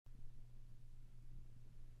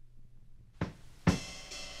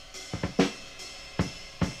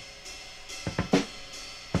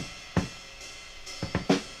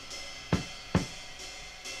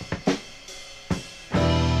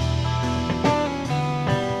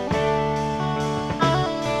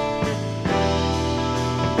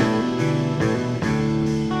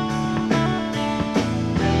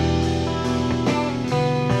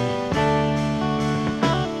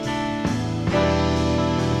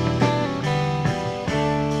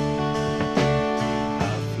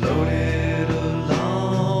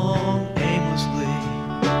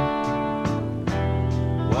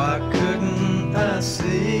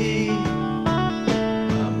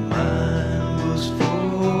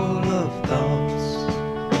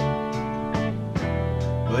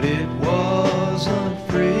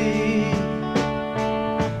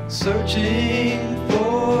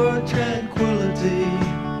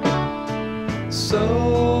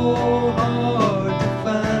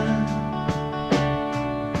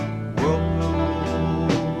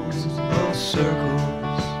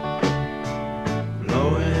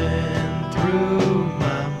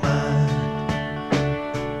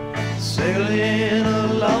sailing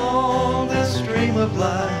along the stream of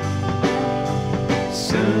life,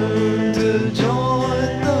 soon to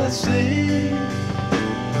join the sea.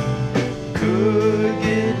 Could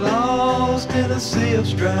get lost in a sea of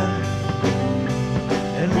strife,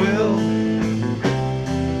 and will,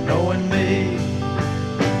 knowing me.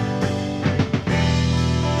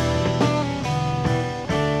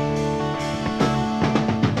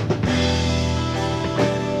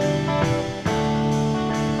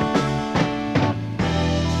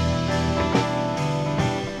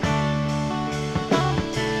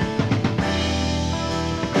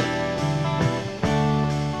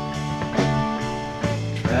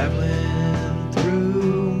 Traveling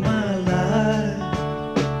through my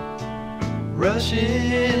life,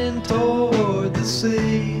 rushing toward the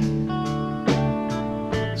sea.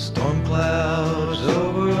 Storm clouds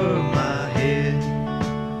over my head,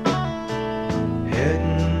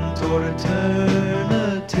 heading toward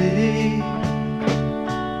eternity.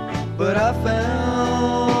 But I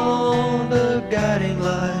found a guiding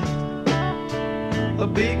light, a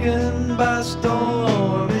beacon by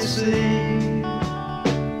stormy sea.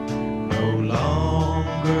 No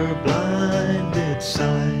longer blinded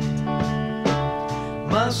sight,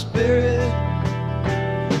 my spirit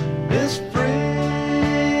is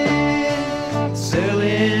free,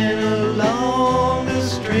 sailing along the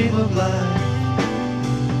stream of life,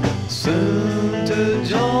 soon to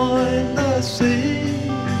join the sea.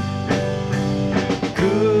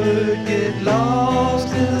 Could get lost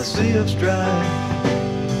in a sea of strife,